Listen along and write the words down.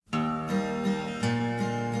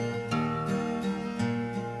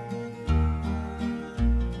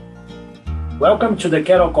Welcome to the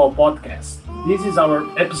Cattle Call podcast. This is our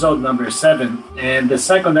episode number 7 and the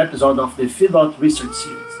second episode of the Feedlot Research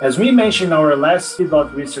Series. As we mentioned in our last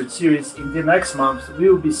Feedlot Research Series, in the next month, we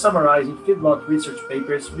will be summarizing feedlot research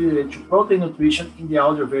papers related to protein nutrition in the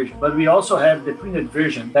audio version, but we also have the printed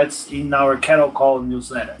version that's in our Cattle Call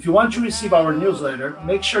newsletter. If you want to receive our newsletter,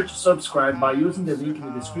 make sure to subscribe by using the link in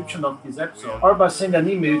the description of this episode or by sending an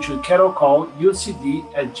email to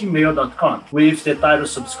cattlecallucd@gmail.com with the title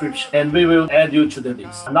subscription, and we will add you to the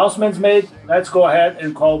list. Announcements made. Let's go ahead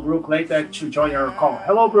and call Brooke Latek to join our call.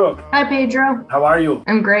 Hello, Brooke. Hi, Pedro. How are you?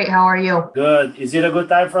 I'm great. How are you? Good. Is it a good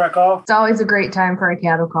time for a call? It's always a great time for a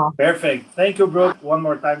cattle call. Perfect. Thank you, Brooke, one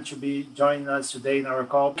more time to be joining us today in our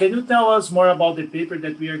call. Can you tell us more about the paper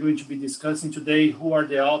that we are going to be discussing today? Who are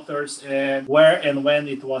the authors and where and when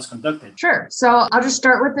it was conducted? Sure. So I'll just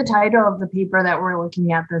start with the title of the paper that we're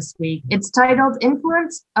looking at this week. It's titled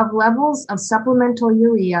Influence of Levels of Supplemental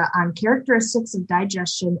Urea on Characteristics of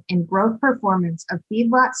Digestion and Growth Performance of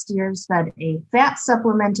Feedlot Steers Fed a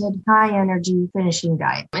Fat-Supplemented High-Energy Finishing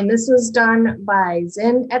Diet. And this was done by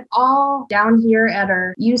Zinn et al. Down here at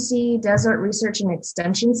our UC Desert Research and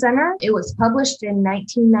Extension Center. It was published in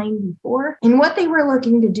 1994. And what they were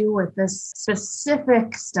looking to do with this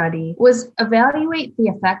specific study was evaluate the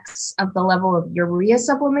effects of the level of urea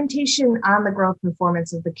supplementation on the growth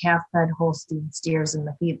performance of the calf-fed Holstein steers in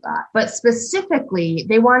the feedlot. But specifically,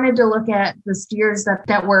 they wanted to look at the steers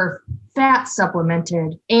that were fat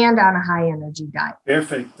supplemented and on a high energy diet.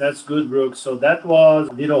 Perfect. That's good, Brooke. So that was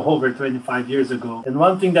a little over 25 years ago. And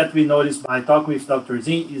one thing that we noticed by talking with Dr.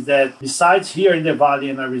 Zinn is that besides here in the Valley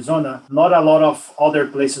in Arizona, not a lot of other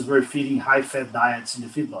places were feeding high fat diets in the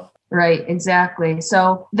feedlot. Right, exactly.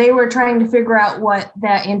 So they were trying to figure out what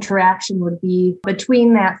that interaction would be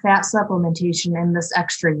between that fat supplementation and this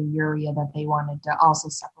extra urea that they wanted to also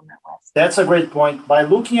supplement with. That's a great point. By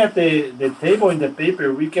looking at the table in the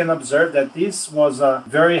paper, we can observe that this was a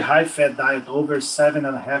very high fat diet, over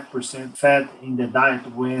 7.5% fat in the diet,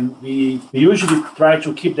 when we usually try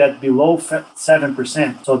to keep that below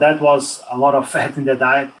 7%. So that was a lot of fat in the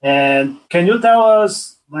diet. And can you tell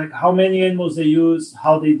us how many animals they use,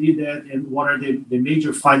 how they did that, and what are the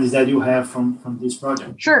major findings that you have from this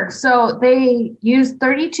project? Sure. So they used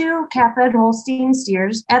 32 calf-fed Holstein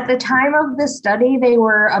steers. At the time of the study, they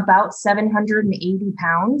were about 780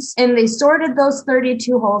 pounds, and they sorted those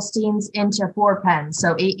 32 Holsteins into 4 pens,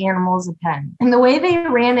 so 8 animals a pen. And the way they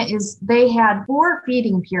ran it is they had 4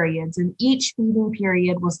 feeding periods, and each feeding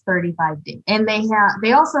period was 35 days. And they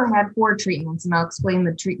also had 4 treatments, and I'll explain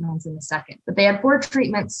the treatments in a second. But they had 4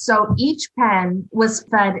 treatments. So each pen was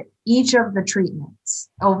fed each of the treatments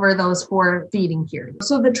over those 4 feeding periods.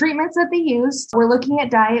 So the treatments that they used, we're looking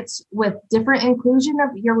at diets with different inclusion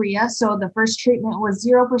of urea. So the first treatment was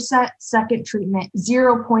 0%, second treatment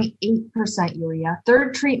 0.8% urea,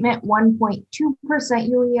 third treatment 1.2%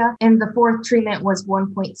 urea, and the fourth treatment was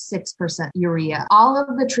 1.6% urea. All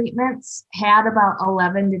of the treatments had about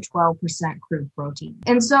 11 to 12% crude protein.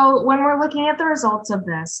 And so when we're looking at the results of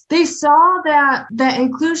this, they saw that the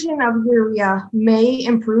inclusion of urea may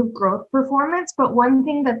improve growth performance, but one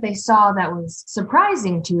thing that they saw that was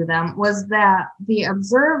surprising to them was that the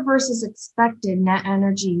observed versus expected net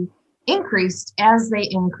energy increased as they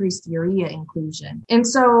increased urea inclusion. And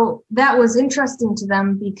so that was interesting to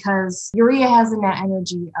them because urea has a net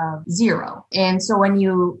energy of 0. And so when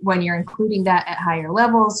you're including that at higher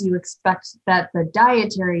levels, you expect that the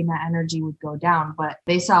dietary net energy would go down. But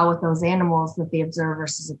they saw with those animals that the observed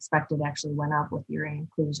versus expected actually went up with urea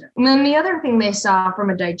inclusion. And then the other thing they saw from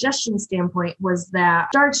a digestion standpoint was that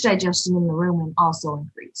starch digestion in the rumen also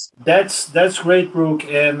increased. That's great, Brooke.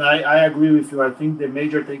 And I agree with you. I think the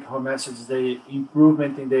major take-home message is the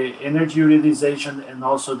improvement in the energy utilization and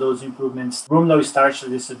also those improvements ruminal starch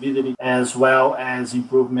digestibility, as well as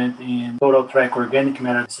improvement in total tract organic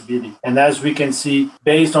matter digestibility. And as we can see,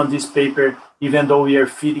 based on this paper, even though we are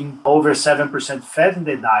feeding over 7% fat in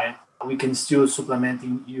the diet, we can still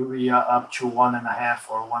supplementing urea up to 1.5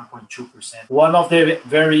 or 1.2%. One of the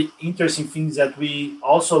very interesting things that we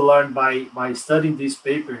also learned by studying this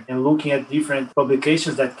paper and looking at different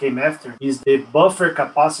publications that came after is the buffer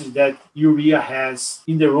capacity that urea has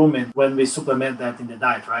in the rumen when we supplement that in the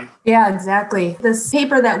diet, right? Yeah, exactly. This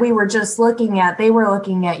paper that we were just looking at, they were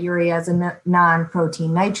looking at urea as a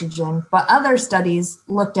non-protein nitrogen, but other studies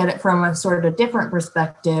looked at it from a sort of different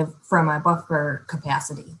perspective from a buffer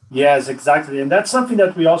capacity. Yeah, Yes, exactly. And that's something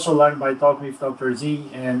that we also learned by talking with Dr. Z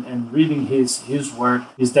and reading his work,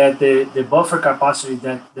 is that the buffer capacity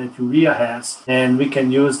that urea has, and we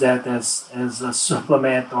can use that as a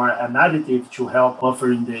supplement or an additive to help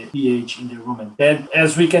buffering the pH in the rumen. And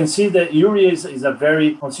as we can see, the urea is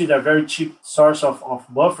considered a very cheap source of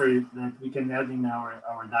buffer that we can add in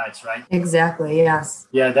our diets, right? Exactly, yes.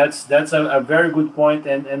 Yeah, that's a very good point.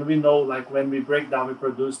 And we know, like, when we break down, we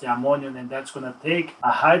produce the ammonia, and that's going to take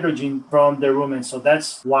a hydrogen from the rumen. So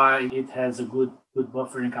that's why it has a good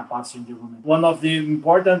buffering capacity in the rumen. One of the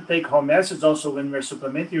important take-home messages also when we're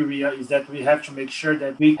supplementing urea is that we have to make sure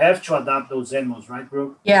that we have to adapt those animals, right,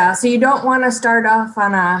 Brooke? Yeah, so you don't want to start off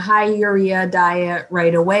on a high urea diet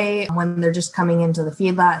right away when they're just coming into the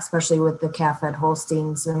feedlot, especially with the calf-fed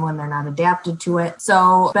Holsteins and when they're not adapted to it.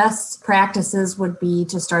 So best practices would be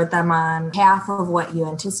to start them on half of what you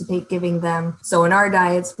anticipate giving them. So in our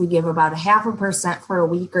diets, we give about 0.5% for a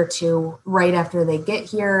week or two right after they get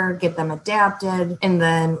here, get them adapted, and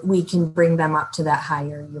then we can bring them up to that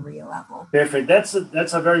higher urea level. Perfect. That's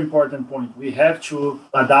a very important point. We have to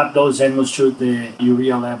adapt those animals to the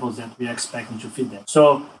urea levels that we are expecting to feed them.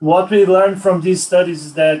 So what we learned from these studies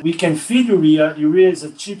is that we can feed urea. Urea is a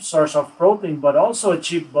cheap source of protein, but also a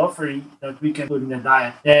cheap buffering that we can put in the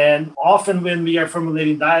diet. And often when we are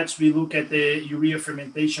formulating diets, we look at the urea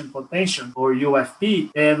fermentation potential, or UFP.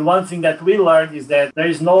 And one thing that we learned is that there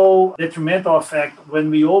is no detrimental effect when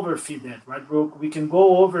we overfeed that, right, Brooke? We can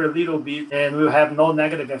go over a little bit and we'll have no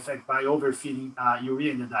negative effect by overfeeding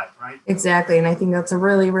urea in the diet, right? Exactly. And I think that's a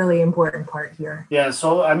really, really important part here. Yeah.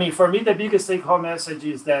 So, I mean, for me, the biggest take-home message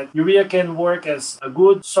is that urea can work as a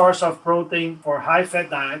good source of protein for high-fat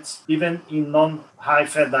diets, even in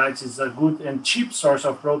non-high-fat diets. Is a good and cheap source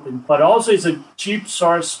of protein, but also it's a cheap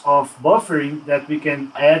source of buffering that we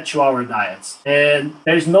can add to our diets. And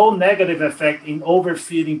there's no negative effect in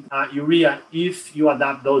overfeeding urea if you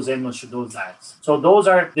adapt those animals to those diets. So those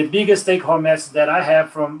are the biggest take-home message that I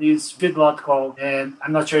have from this feedlot call. And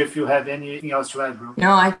I'm not sure if you have anything else to add, Brooke.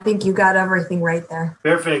 No, I think you got everything right there.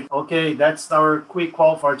 Perfect. Okay, that's our quick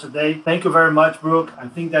call for today. Thank you very much, Brooke. I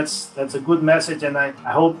think that's a good message, and I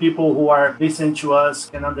hope people who are listening to us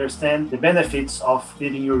can understand the benefits of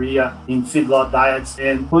feeding urea in feedlot diets.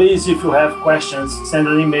 And please, if you have questions, send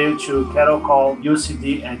an email to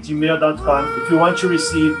cattlecallucd@gmail.com. If you want to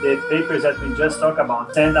receive the papers that we just talked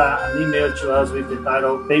about, send an email to us with the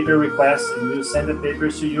title Paper Request, and we'll send the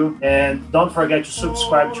papers to you. And don't forget to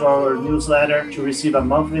subscribe to our newsletter to receive a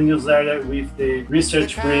monthly newsletter with the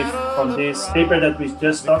research brief from this paper that we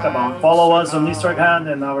just talked about. Follow us on Instagram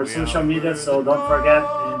and our social media, so don't forget.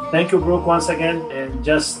 And thank you, Brooke, once again. And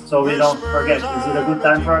just so we don't forget, is it a good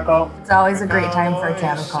time for a call? It's always a great time for a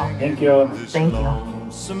cattle call. Thank you. Thank you.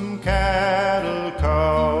 Some cattle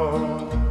call.